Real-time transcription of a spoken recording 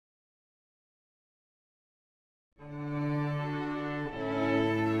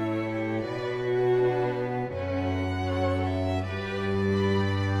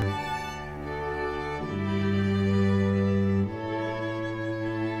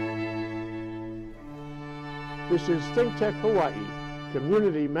This is ThinkTech Hawaii.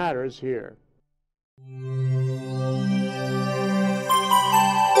 Community matters here.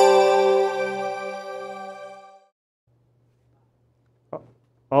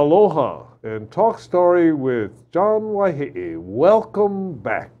 Aloha and Talk Story with John Waihee. Welcome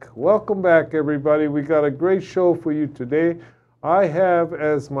back. Welcome back, everybody. We got a great show for you today. I have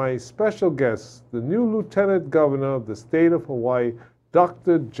as my special guest the new Lieutenant Governor of the state of Hawaii,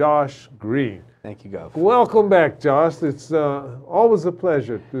 Dr. Josh Green. Thank you, Gov. Welcome back, Josh. It's always a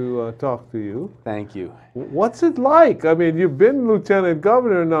pleasure to talk to you. Thank you. What's it like? I mean, you've been Lieutenant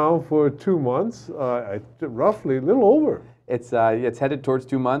Governor now for 2 months, roughly, a little over. It's headed towards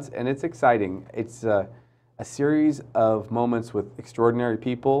 2 months, and it's exciting. It's a series of moments with extraordinary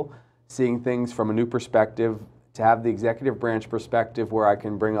people, seeing things from a new perspective, to have the executive branch perspective where I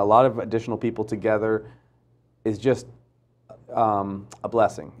can bring a lot of additional people together is just a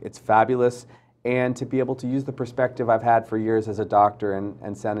blessing. It's fabulous. And to be able to use the perspective I've had for years as a doctor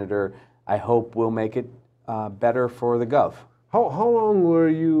and senator, I hope will make it better for the Gov. How long were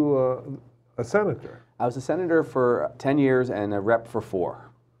you a senator? I was a senator for 10 years and a rep for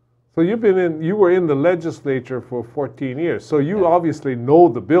 4. So you were in the legislature for 14 years. So you obviously know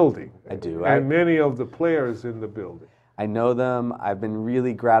the building. I do. And many of the players in the building. I know them. I've been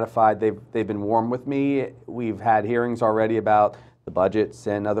really gratified. They've been warm with me. We've had hearings already about the budgets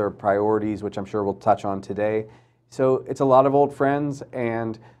and other priorities, which I'm sure we'll touch on today. So it's a lot of old friends,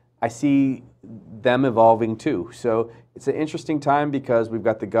 and I see them evolving too. So it's an interesting time because we've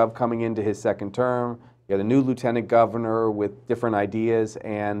got the Gov coming into his second term. You got a new lieutenant governor with different ideas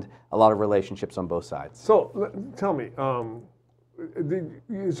and a lot of relationships on both sides. So tell me,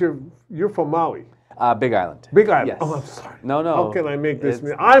 you're from Maui? Big Island. Big Island. Yes. Oh, I'm sorry. No. How can I make this?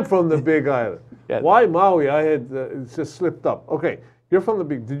 I'm from the Big Island. Yes. Why Maui? I had it's just slipped up. Okay, you're from the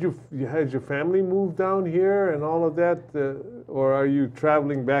Big. You had your family move down here and all of that, or are you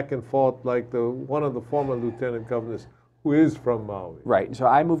traveling back and forth like one of the former lieutenant governors who is from Maui? Right. So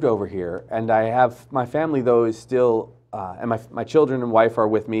I moved over here, and I have my family though is still, and my children and wife are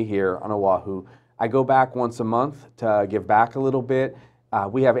with me here on Oahu. I go back once a month to give back a little bit.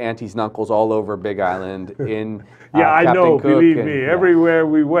 We have aunties and uncles all over Big Island in yeah, I Captain know, Cook believe and, me. yeah. Everywhere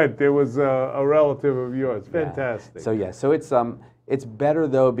we went, there was a relative of yours. Fantastic. Yeah. So it's better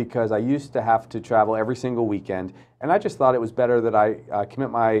though because I used to have to travel every single weekend, and I just thought it was better that I commit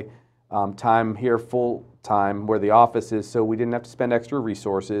my time here full time where the office is, so we didn't have to spend extra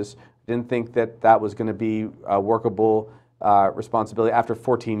resources. Didn't think that was going to be a workable responsibility after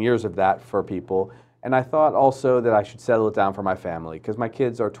 14 years of that for people. And I thought also that I should settle it down for my family because my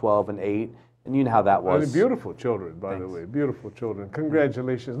kids are 12 and 8, and you know how that was. Beautiful children, by the way. Beautiful children.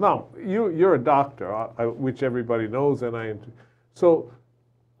 Congratulations. Now, you're a doctor, which everybody knows, so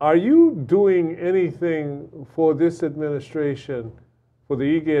are you doing anything for this administration, for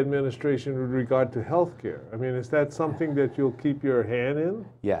the Ige administration, with regard to health care? I mean, is that something that you'll keep your hand in?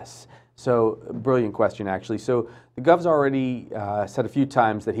 Yes. So, brilliant question, actually. So, the Gov's already said a few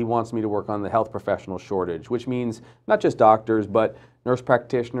times that he wants me to work on the health professional shortage, which means not just doctors, but nurse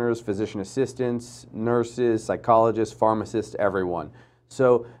practitioners, physician assistants, nurses, psychologists, pharmacists, everyone.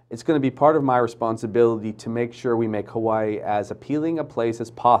 So, it's going to be part of my responsibility to make sure we make Hawaii as appealing a place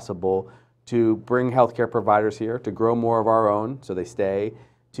as possible to bring healthcare providers here, to grow more of our own so they stay,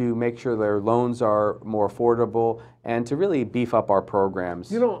 to make sure their loans are more affordable, and to really beef up our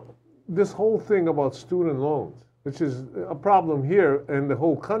programs. You know, this whole thing about student loans, which is a problem here in the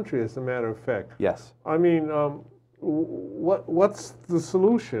whole country, as a matter of fact. Yes. I mean, what's the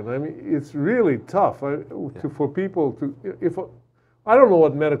solution? I mean, it's really tough for people to. I don't know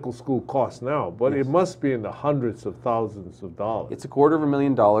what medical school costs now, but it must be in the hundreds of thousands of dollars. It's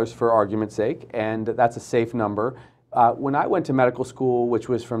 $250,000 for argument's sake, and that's a safe number. When I went to medical school, which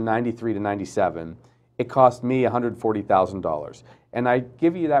was from '93 to '97, it cost me $140,000. And I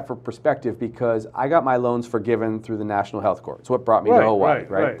give you that for perspective because I got my loans forgiven through the National Health Court. It's what brought me to Hawaii,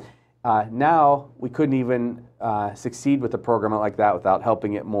 right? Now, we couldn't even succeed with a program like that without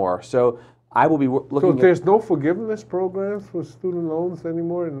helping it more. So I will be looking So there's no forgiveness programs for student loans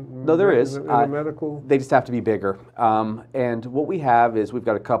anymore? No, there is. In the medical? They just have to be bigger. And what we have is we've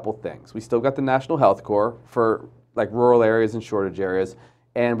got a couple things. We still got the National Health Corps for like rural areas and shortage areas.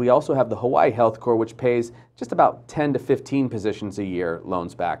 And we also have the Hawaii Health Corps, which pays just about 10 to 15 positions a year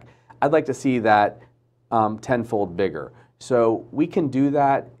loans back. I'd like to see that tenfold bigger. So we can do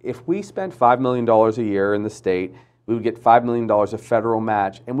that. If we spend $5 million a year in the state, we would get $5 million of federal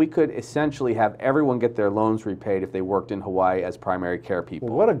match, and we could essentially have everyone get their loans repaid if they worked in Hawaii as primary care people.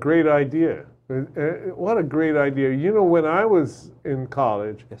 Well, what a great idea. What a great idea. You know, when I was in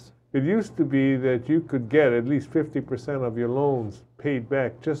college, Yes. it used to be that you could get at least 50% of your loans paid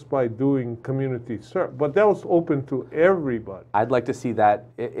back just by doing community service. But that was open to everybody. I'd like to see that.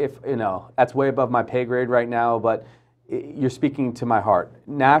 If you know, that's way above my pay grade right now, but you're speaking to my heart.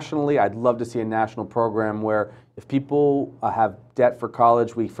 Nationally, I'd love to see a national program where if people have debt for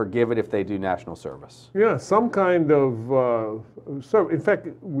college, we forgive it if they do national service. Yeah, some kind of service. In fact,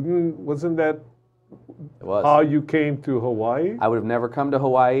 wasn't that It was. how you came to Hawaii? I would have never come to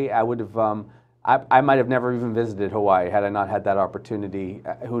Hawaii. I would have. I might have never even visited Hawaii had I not had that opportunity.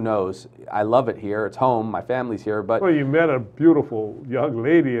 Who knows? I love it here. It's home. My family's here. But Well, you met a beautiful young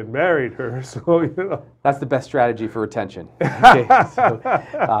lady and married her, so you know. that's the best strategy for retention. Okay,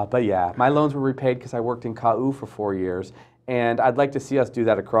 but yeah, my loans were repaid because I worked in Ka'u for 4 years, and I'd like to see us do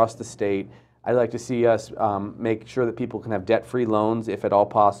that across the state. I'd like to see us make sure that people can have debt-free loans, if at all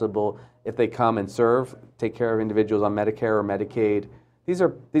possible, if they come and serve, take care of individuals on Medicare or Medicaid.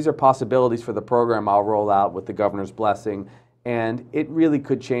 These are possibilities for the program I'll roll out with the governor's blessing, and it really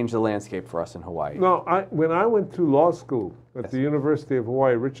could change the landscape for us in Hawaii. No, when I went to law school at the University of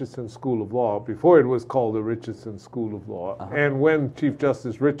Hawaii Richardson School of Law, before it was called the Richardson School of Law, and when Chief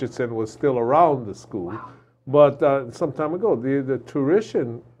Justice Richardson was still around the school, but some time ago, the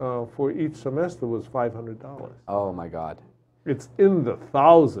tuition for each semester was $500. Oh my God. It's in the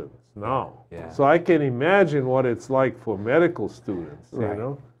thousands now. Yeah. So I can imagine what it's like for medical students, Right. you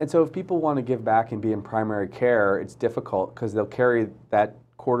know? And so if people want to give back and be in primary care, it's difficult because they'll carry that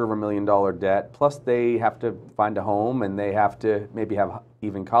 $250,000 debt, plus they have to find a home and they have to maybe have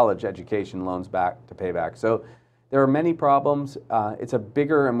even college education loans back to pay back. So there are many problems. It's a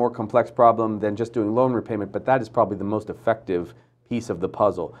bigger and more complex problem than just doing loan repayment, but that is probably the most effective piece of the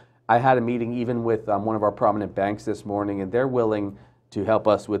puzzle. I had a meeting even with one of our prominent banks this morning, and they're willing to help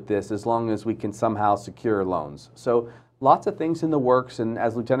us with this as long as we can somehow secure loans. So lots of things in the works, and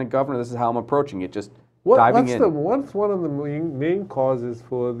as Lieutenant Governor, this is how I'm approaching it, just diving in. What's one of the main causes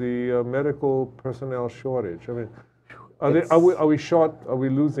for the medical personnel shortage? I mean, are we short? Are we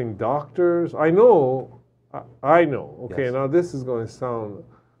losing doctors? I know. Okay, Yes. now this is going to sound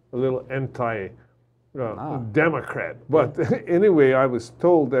a little Democrat, but anyway, I was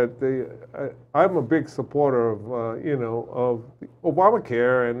told that I'm a big supporter of of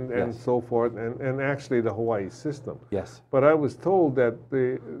Obamacare and Yes. so forth, and actually the Hawaii system. Yes. But I was told that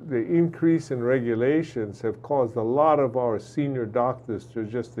the increase in regulations have caused a lot of our senior doctors to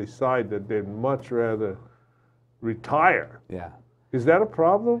just decide that they'd much rather retire. Yeah. Is that a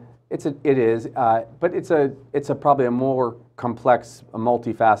problem? It is, but it's probably a more complex, a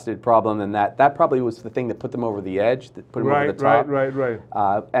multifaceted problem than that. That probably was the thing that put them over the edge, that put them over the top. Right.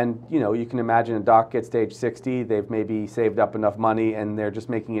 And you can imagine a doc gets to age 60, they've maybe saved up enough money, and they're just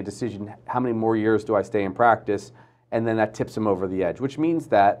making a decision: how many more years do I stay in practice? And then that tips them over the edge, which means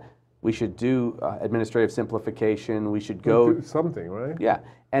that we should do administrative simplification. We should go Do something, right? Yeah,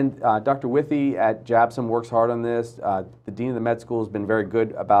 and Dr. Waihee at JABSOM works hard on this. The dean of the med school has been very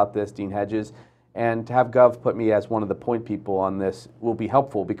good about this, Dean Hedges, and to have Gov put me as one of the point people on this will be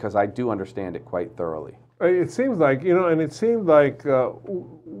helpful because I do understand it quite thoroughly. It seems like, and it seemed like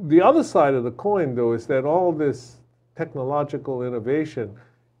the other side of the coin, though, is that all this technological innovation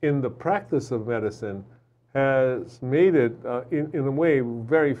in the practice of medicine has made it, in a way,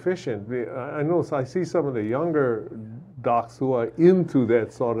 very efficient. I see some of the younger docs who are into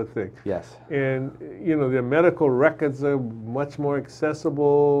that sort of thing. Yes. And, their medical records are much more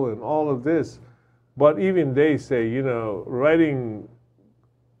accessible and all of this. But even they say, writing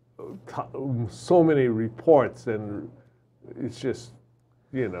so many reports, and it's just,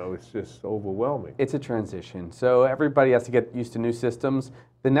 it's just overwhelming. It's a transition. So everybody has to get used to new systems.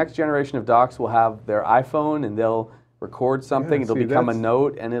 The next generation of docs will have their iPhone and they'll record something. It'll become a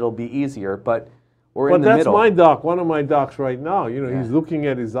note and it'll be easier. But we're in the middle. But that's my doc, one of my docs right now. He's looking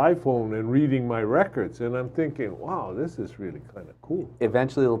at his iPhone and reading my records. And I'm thinking, wow, this is really kind of cool.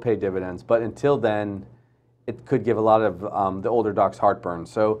 Eventually it'll pay dividends. But until then, it could give a lot of the older docs heartburn.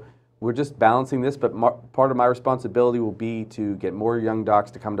 So we're just balancing this, but part of my responsibility will be to get more young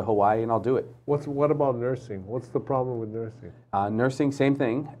docs to come to Hawaii, and I'll do it. What about nursing? What's the problem with nursing? Nursing, same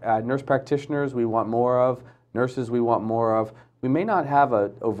thing. Nurse practitioners, we want more of. Nurses, we want more of. We may not have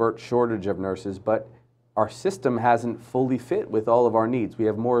an overt shortage of nurses, but our system hasn't fully fit with all of our needs. We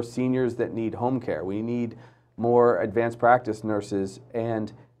have more seniors that need home care. We need more advanced practice nurses,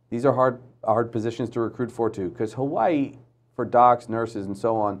 and these are hard positions to recruit for too, because Hawaii, for docs, nurses, and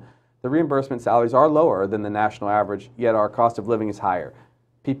so on, the reimbursement salaries are lower than the national average, yet our cost of living is higher.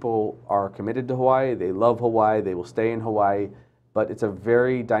 People are committed to Hawaii, they love Hawaii, they will stay in Hawaii, but it's a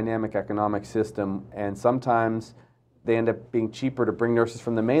very dynamic economic system, and sometimes they end up being cheaper to bring nurses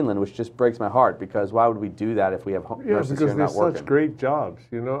from the mainland, which just breaks my heart, because why would we do that if we have nurses here not working? Because they're such great jobs,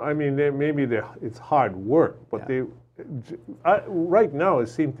 you know. I mean, it's hard work, but right now it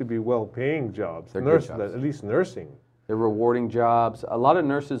seems to be well-paying jobs. They're good jobs. At least nursing. They're rewarding jobs. A lot of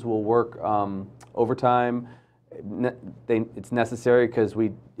nurses will work overtime. It's necessary because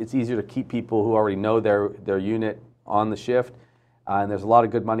it's easier to keep people who already know their unit on the shift, and there's a lot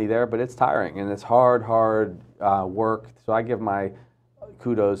of good money there, but it's tiring and it's hard work. So I give my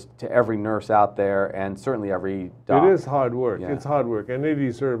kudos to every nurse out there, and certainly every doc. It is hard work. Yeah. It's hard work, and they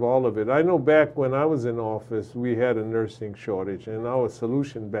deserve all of it. I know back when I was in office, we had a nursing shortage, and our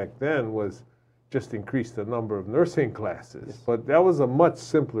solution back then was just increase the number of nursing classes. Yes. But that was a much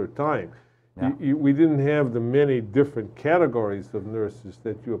simpler time. Yeah. We didn't have the many different categories of nurses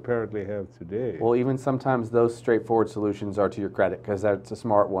that you apparently have today. Well, even sometimes those straightforward solutions are to your credit, because that's a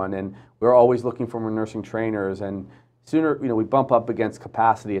smart one, and we're always looking for more nursing trainers, and sooner, we bump up against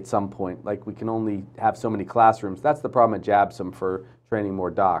capacity at some point. Like, we can only have so many classrooms. That's the problem at JABSOM for training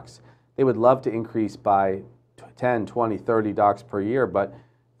more docs. They would love to increase by 10, 20, 30 docs per year, but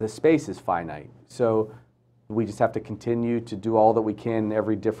the space is finite. So we just have to continue to do all that we can in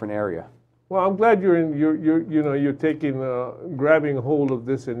every different area. Well, I'm glad you're taking, grabbing hold of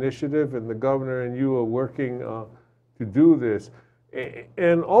this initiative, and the governor and you are working to do this.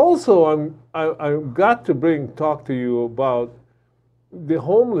 And also, I've got to talk to you about the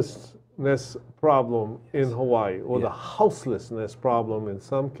homelessness problem in Hawaii, or the houselessness problem in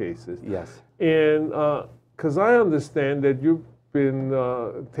some cases. Yes. And because I understand that you've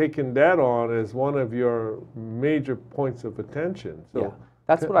been taking that on as one of your major points of attention. So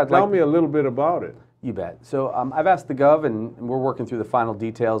that's what I'd tell me a little bit about it. You bet. So I've asked the Gov, and we're working through the final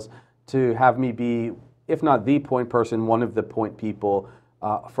details, to have me be, if not the point person, one of the point people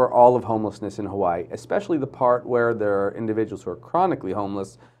for all of homelessness in Hawaii, especially the part where there are individuals who are chronically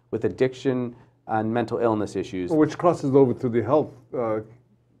homeless with addiction and mental illness issues. Which crosses over to the health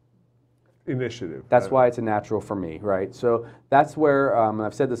initiative. That's why it's a natural for me, right? So that's where, and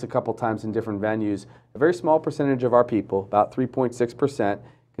I've said this a couple times in different venues, a very small percentage of our people, about 3.6%,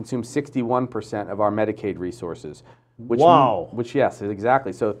 consume 61% of our Medicaid resources. Which, yes,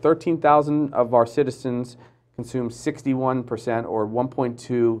 exactly. So 13,000 of our citizens consume 61%, or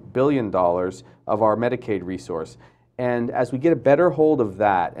 $1.2 billion of our Medicaid resource. And as we get a better hold of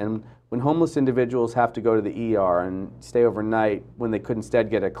that, and when homeless individuals have to go to the ER and stay overnight when they could instead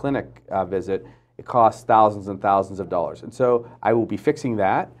get a clinic visit, it costs thousands and thousands of dollars. And so I will be fixing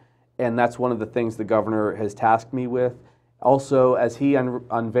that, and that's one of the things the governor has tasked me with. Also, as he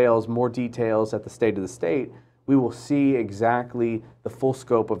unveils more details at the State of the State, we will see exactly the full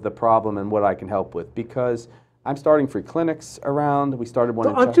scope of the problem and what I can help with, because I'm starting free clinics around. We started one.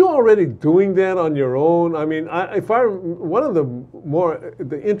 Aren't you already doing that on your own? I mean, one of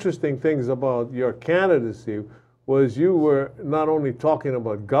the interesting things about your candidacy was you were not only talking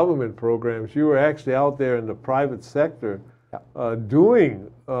about government programs, you were actually out there in the private sector doing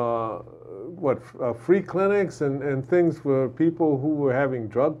free clinics and things for people who were having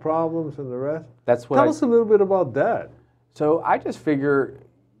drug problems and the rest. Tell us a little bit about that. So I just figure,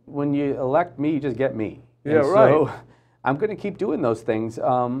 when you elect me, you just get me. Yeah, right. So I'm going to keep doing those things.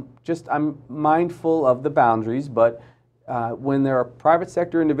 I'm mindful of the boundaries, but when there are private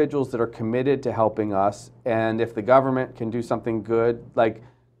sector individuals that are committed to helping us, and if the government can do something good, like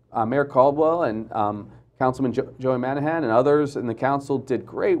Mayor Caldwell and Councilman Joey Manahan and others in the council did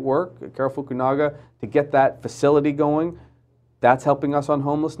great work, Carol Fukunaga, to get that facility going. That's helping us on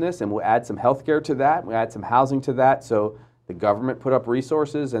homelessness, and we'll add some health care to that. We'll add some housing to that. So the government put up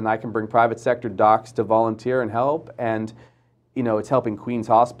resources, and I can bring private sector docs to volunteer and help. And, it's helping Queens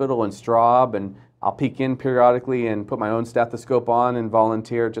Hospital and Straub, and I'll peek in periodically and put my own stethoscope on and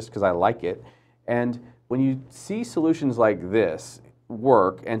volunteer just because I like it. And when you see solutions like this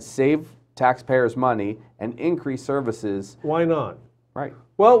work and save taxpayers money and increase services, why not? Right.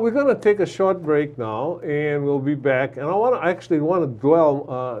 Well, we're going to take a short break now, and we'll be back. And I actually want to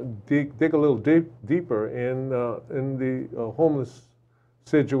dwell, dig a little deeper in the homeless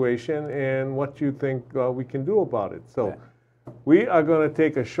situation and what you think we can do about it. So we are going to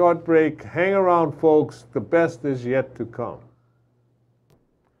take a short break. Hang around, folks. The best is yet to come.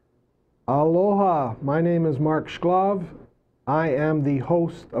 Aloha. My name is Mark Shklov. I am the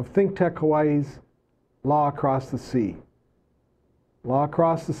host of ThinkTech Hawaii's Law Across the Sea. Law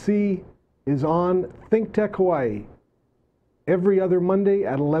Across the Sea is on ThinkTech Hawaii every other Monday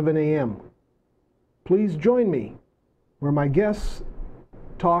at 11 a.m. Please join me, where my guests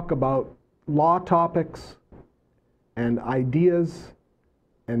talk about law topics and ideas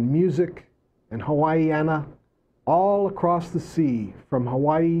and music and Hawaiiana all across the sea from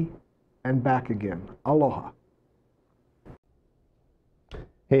Hawaii and back again. Aloha.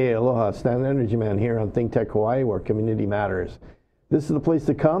 Hey, aloha, Stan Energy Man here on ThinkTech Hawaii, where community matters. This is the place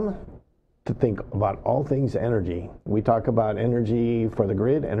to come to think about all things energy. We talk about energy for the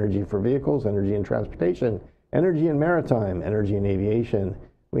grid, energy for vehicles, energy in transportation, energy in maritime, energy in aviation.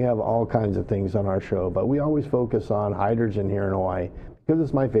 We have all kinds of things on our show, but we always focus on hydrogen here in Hawaii because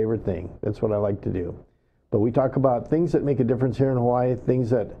it's my favorite thing. That's what I like to do. But we talk about things that make a difference here in Hawaii, things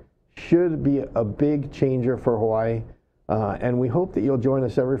that should be a big changer for Hawaii. And we hope that you'll join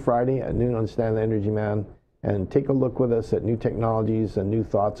us every Friday at noon on Stan the Energy Man and take a look with us at new technologies and new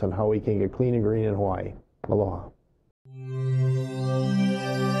thoughts on how we can get clean and green in Hawaii. Aloha.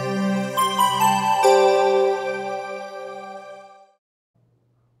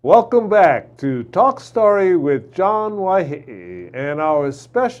 Welcome back to Talk Story with John Waihee and our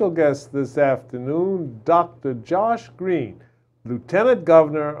special guest this afternoon, Dr. Josh Green, Lieutenant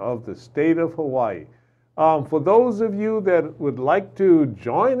Governor of the state of Hawaii. For those of you that would like to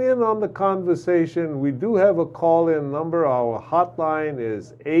join in on the conversation, we do have a call-in number. Our hotline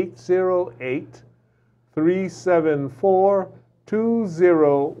is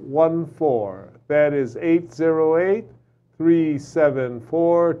 808-374-2014. That is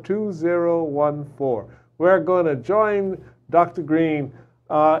 808-374-2014. We're going to join Dr. Green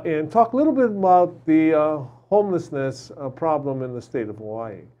and talk a little bit about the homelessness problem in the state of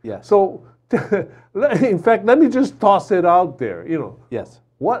Hawaii. Yes. So, in fact, let me just toss it out there. Yes.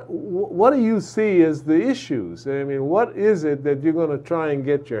 What do you see as the issues? I mean, what is it that you're going to try and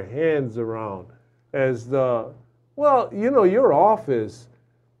get your hands around as your office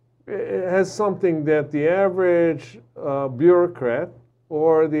has something that the average bureaucrat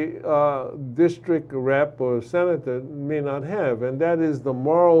or the district rep or senator may not have, and that is the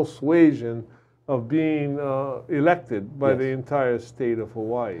moral suasion of being elected by the entire state of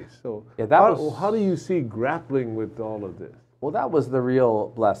Hawaii. So how do you see grappling with all of this? Well, that was the real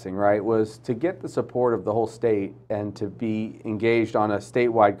blessing, right? Was to get the support of the whole state and to be engaged on a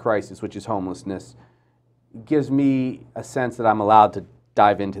statewide crisis, which is homelessness, gives me a sense that I'm allowed to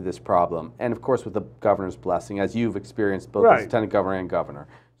dive into this problem. And of course, with the governor's blessing, as you've experienced both as lieutenant governor and governor.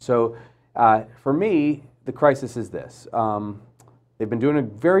 So for me, the crisis is this. They've been doing a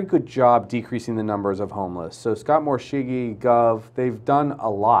very good job decreasing the numbers of homeless. So Scott Morshigi, Gov, they've done a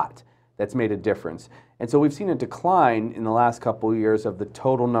lot that's made a difference. And so we've seen a decline in the last couple of years of the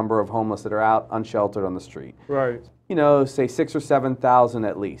total number of homeless that are out unsheltered on the street. Right. Say 6,000 or 7,000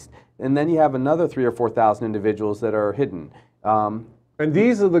 at least. And then you have another 3,000 or 4,000 individuals that are hidden. And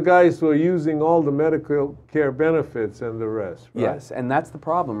these are the guys who are using all the medical care benefits and the rest, right? Yes, and that's the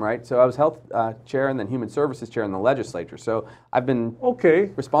problem, right? So I was health chair and then human services chair in the legislature. So I've been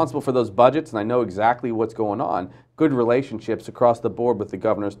responsible for those budgets, and I know exactly what's going on. Good relationships across the board with the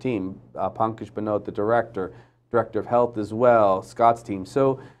governor's team. Pankaj Banot, the director of health as well, Scott's team.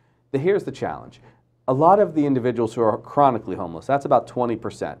 So here's the challenge. A lot of the individuals who are chronically homeless, that's about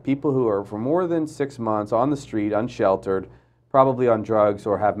 20%. People who are for more than 6 months on the street, unsheltered, probably on drugs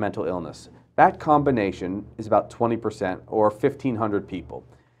or have mental illness. That combination is about 20% or 1,500 people.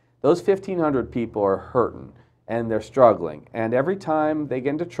 Those 1,500 people are hurting and they're struggling. And every time they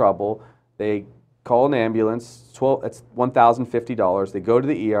get into trouble, they call an ambulance, it's $1,050. They go to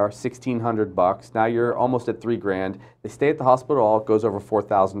the ER, $1,600. Now you're almost at $3,000. They stay at the hospital, it goes over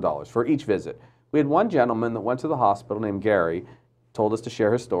 $4,000 for each visit. We had one gentleman that went to the hospital named Gary, told us to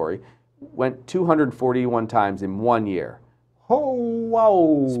share his story, went 241 times in 1 year. Oh,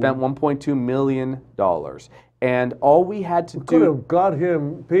 wow. Spent $1.2 million. And all we had to do... could have got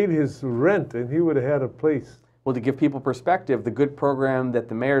him, paid his rent, and he would have had a place. Well, to give people perspective, the good program that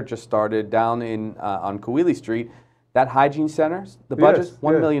the mayor just started down in on Kawili Street, that hygiene center, the budget's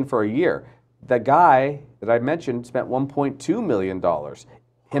 $1 million for a year. The guy that I mentioned spent $1.2 million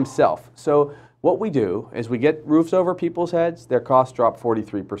himself. So what we do is we get roofs over people's heads, their costs drop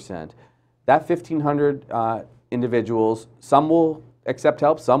 43%. That 1,500 individuals, some will accept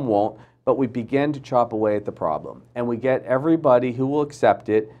help, some won't, but we begin to chop away at the problem. And we get everybody who will accept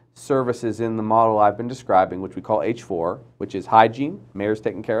it services in the model I've been describing, which we call H4, which is hygiene. Mayor's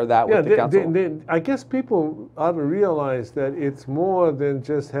taking care of that with the council. I guess people ought to realize that it's more than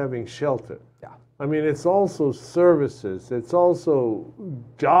just having shelter. Yeah. I mean, it's also services. It's also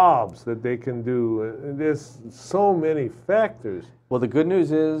jobs that they can do. There's so many factors. Well, the good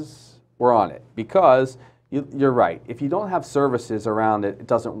news is we're on it because you're right. If you don't have services around it, it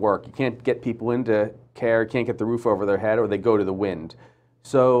doesn't work. You can't get people into care, can't get the roof over their head, or they go to the wind.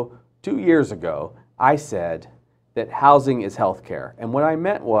 So 2 years ago, I said, that housing is health care. And what I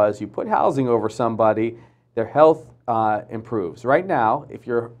meant was you put housing over somebody, their health improves. Right now, if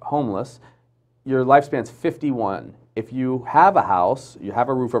you're homeless, your lifespan's 51. If you have a house, you have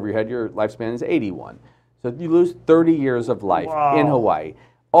a roof over your head, your lifespan is 81. So you lose 30 years of life in Hawaii.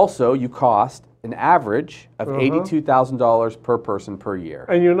 Also, you cost an average of $82,000 per person per year.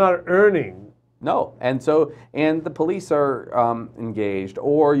 And you're not earning. No, and the police are engaged,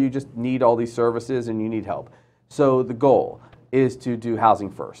 or you just need all these services and you need help. So the goal is to do housing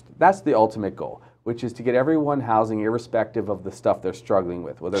first. That's the ultimate goal, which is to get everyone housing irrespective of the stuff they're struggling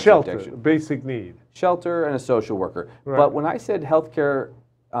with, whether it's Shelter, addiction. basic need. Shelter and a social worker. Right. But when I said healthcare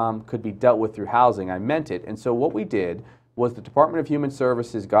could be dealt with through housing, I meant it. And so what we did was the Department of Human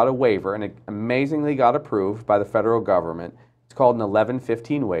Services got a waiver, and it amazingly got approved by the federal government. It's called an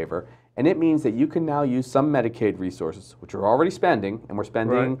 1115 waiver. And it means that you can now use some Medicaid resources, which we're already spending, and we're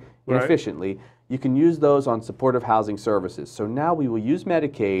spending inefficiently. You can use those on supportive housing services. So now we will use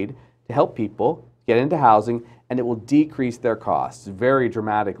Medicaid to help people get into housing, and it will decrease their costs very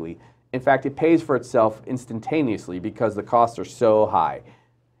dramatically. In fact, it pays for itself instantaneously because the costs are so high.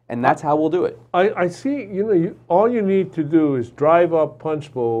 And that's how we'll do it. I see, all you need to do is drive up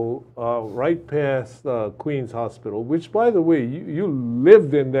Punch Bowl right past Queens Hospital, which, by the way, you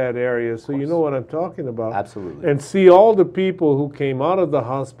lived in that area, so you know what I'm talking about. Absolutely. And see all the people who came out of the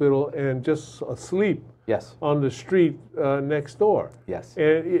hospital and just asleep on the street next door. Yes.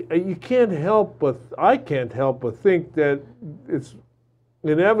 And you can't help but, I can't help but think that it's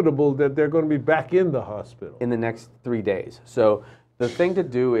inevitable that they're going to be back in the hospital. In the next 3 days. So the thing to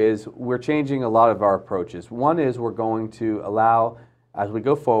do is we're changing a lot of our approaches. One is we're going to allow, as we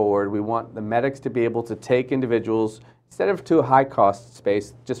go forward, we want the medics to be able to take individuals, instead of to a high-cost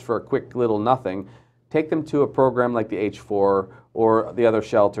space, just for a quick little nothing, take them to a program like the H4 or the other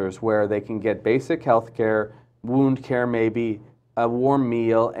shelters where they can get basic health care, wound care maybe, a warm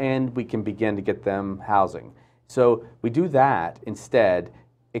meal, and we can begin to get them housing. So we do that instead.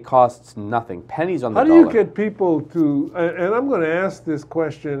 It costs nothing, pennies on the dollar. How do you get people to, and I'm going to ask this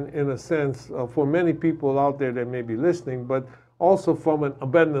question in a sense for many people out there that may be listening, but also from an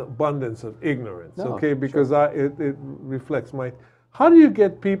abundance of ignorance, okay? Because it reflects my, how do you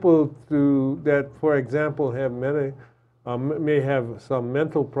get people to, that, for example, have may have some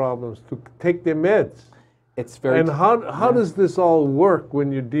mental problems to take their meds? It's very. And how does this all work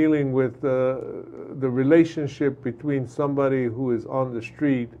when you're dealing with the relationship between somebody who is on the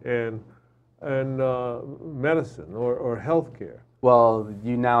street and medicine or healthcare? Well,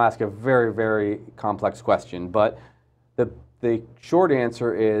 you now ask a very, very complex question, but the short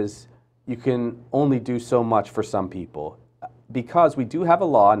answer is you can only do so much for some people. Because we do have a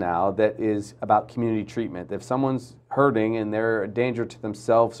law now that is about community treatment. If someone's hurting and they're a danger to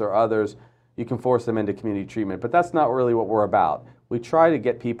themselves or others, you can force them into community treatment. But that's not really what we're about. We try to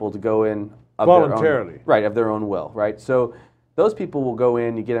get people to go in of voluntarily. Of their own will, right? So those people will go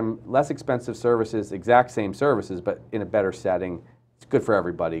in, you get them less expensive services, exact same services, but in a better setting. It's good for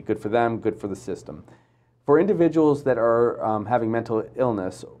everybody, good for them, good for the system. For individuals that are having mental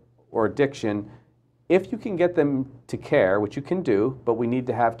illness or addiction, if you can get them to care, which you can do, but we need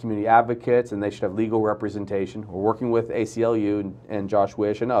to have community advocates and they should have legal representation. We're working with ACLU and Josh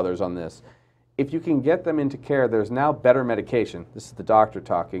Waihee and others on this. If you can get them into care, there's now better medication. This is the doctor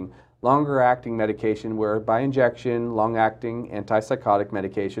talking. Longer acting medication where by injection, long acting antipsychotic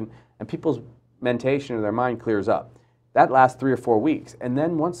medication, and people's mentation or their mind clears up. That lasts 3 or 4 weeks. And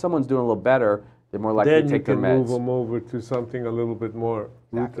then once someone's doing a little better, they're more likely to take their meds. Then you can move them over to something a little bit more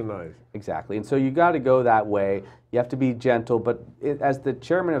routinized. Exactly. And so you got to go that way. You have to be gentle. But as the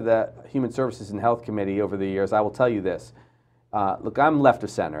chairman of the Human Services and Health Committee over the years, I will tell you this. Look, I'm left of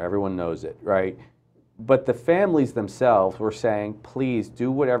center. Everyone knows it, right? But the families themselves were saying, please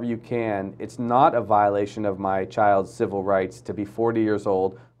do whatever you can. It's not a violation of my child's civil rights to be 40 years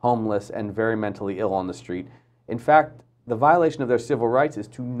old, homeless, and very mentally ill on the street. In fact, the violation of their civil rights is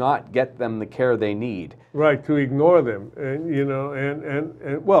to not get them the care they need. Right, to ignore them. And,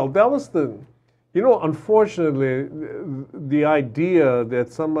 and well, that was the, unfortunately, the idea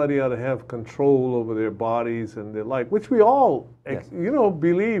that somebody ought to have control over their bodies and their life, which we all,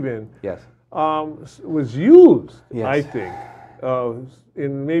 believe in, was used, I think,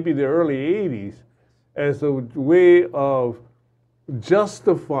 in maybe the early 80s as a way of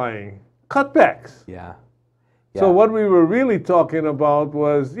justifying cutbacks. Yeah. So what we were really talking about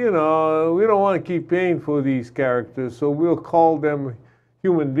was, we don't want to keep paying for these characters, so we'll call them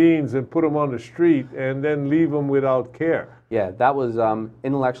human beings and put them on the street and then leave them without care. Yeah, that was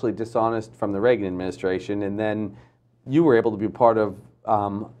intellectually dishonest from the Reagan administration, and then you were able to be part of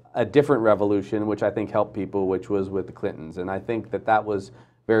a different revolution, which I think helped people, which was with the Clintons. And I think that that was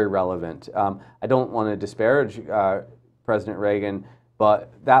very relevant. I don't want to disparage President Reagan,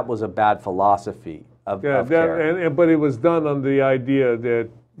 but that was a bad philosophy of care. But it was done on the idea that,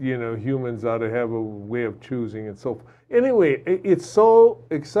 you know, humans ought to have a way of choosing and so forth. Anyway, it's so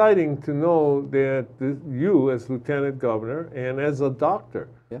exciting to know that you, as Lieutenant Governor and as a doctor,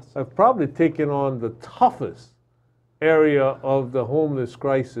 have probably taken on the toughest area of the homeless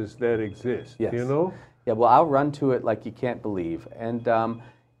crisis that exists. Yes. You know? Yeah, well, I'll run to it like you can't believe. And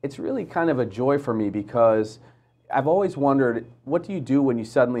it's really kind of a joy for me because I've always wondered, what do you do when you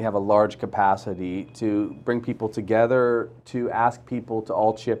suddenly have a large capacity to bring people together, to ask people to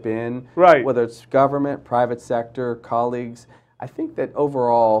all chip in, right, whether it's government, private sector, colleagues. I think that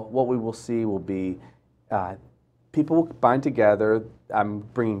overall what we will see will be people will bind together. I'm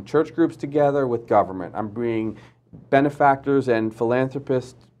bringing church groups together with government. I'm bringing benefactors and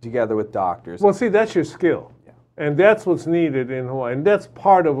philanthropists together with doctors. Well, see, that's your skill. And that's what's needed in Hawaii. And that's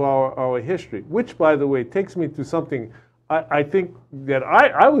part of our history, which, by the way, takes me to something I think that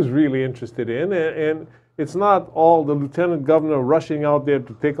I was really interested in. And it's not all the lieutenant governor rushing out there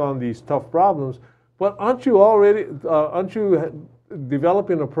to take on these tough problems, but aren't you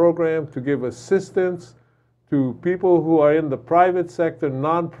developing a program to give assistance to people who are in the private sector,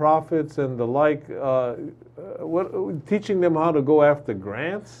 nonprofits and the like, teaching them how to go after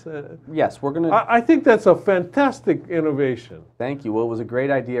grants? Yes, we're going to... I think that's a fantastic innovation. Thank you. Well, it was a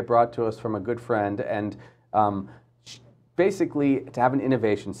great idea brought to us from a good friend, and basically to have an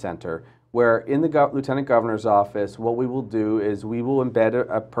innovation center where in the Lieutenant Governor's office, what we will do is we will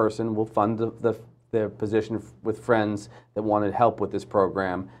embed a person, we'll fund the position with friends that want to help with this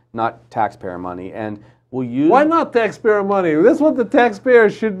program, not taxpayer money. And we'll use... Why not taxpayer money? That's what the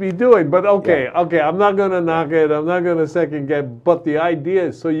taxpayers should be doing. But okay, I'm not going to knock it. I'm not going to second guess. But the idea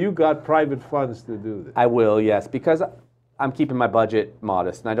is, so you got private funds to do this. I will, yes, because I'm keeping my budget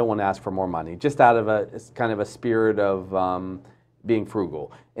modest, and I don't want to ask for more money, just out of a kind of a spirit of being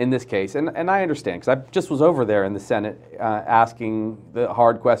frugal in this case. And I understand, because I just was over there in the Senate asking the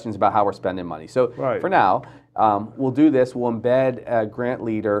hard questions about how we're spending money. So for now, we'll do this. We'll embed a grant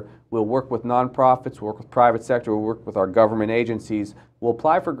leader. We'll work with nonprofits, we'll work with private sector, we'll work with our government agencies. We'll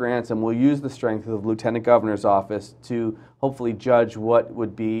apply for grants, and we'll use the strength of the Lieutenant Governor's office to hopefully judge what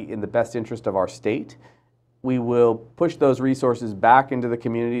would be in the best interest of our state. We will push those resources back into the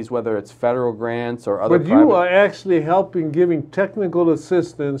communities, whether it's federal grants or other private... But you are actually helping, giving technical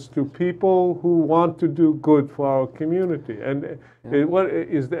assistance to people who want to do good for our community. And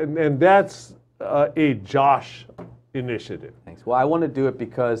that's a Josh initiative. Thanks. Well, I want to do it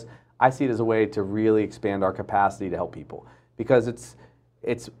because I see it as a way to really expand our capacity to help people, because it's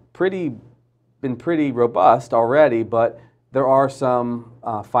been pretty robust already, but there are some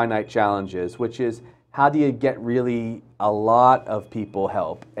finite challenges, which is how do you get really a lot of people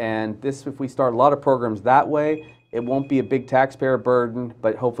help? And this, if we start a lot of programs that way, it won't be a big taxpayer burden,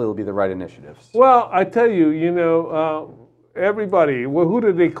 but hopefully it'll be the right initiatives. Well, I tell you, you know, everybody, well, who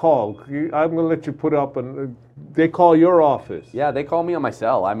do they call? I'm going to let you put up, and they call your office. Yeah, they call me on my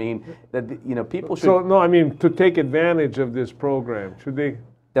cell. I mean, you know, people should... So, no, I mean, to take advantage of this program, should they...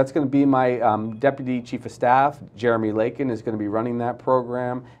 That's going to be my Deputy Chief of Staff, Jeremy Lakin, is going to be running that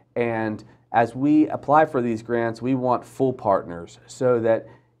program. And as we apply for these grants, we want full partners so that,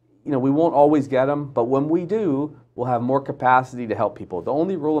 you know, we won't always get them, but when we do, we'll have more capacity to help people. The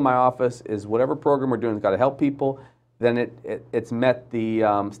only rule in my office is whatever program we're doing has got to help people, then it's met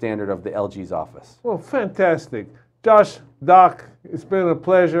the standard of the LG's office. Well, fantastic. Josh, Doc, it's been a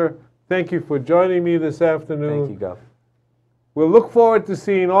pleasure. Thank you for joining me this afternoon. Thank you, Gov. We'll look forward to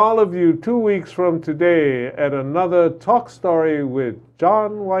seeing all of you 2 weeks from today at another Talk Story with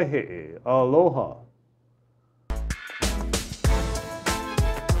John Waihee. Aloha.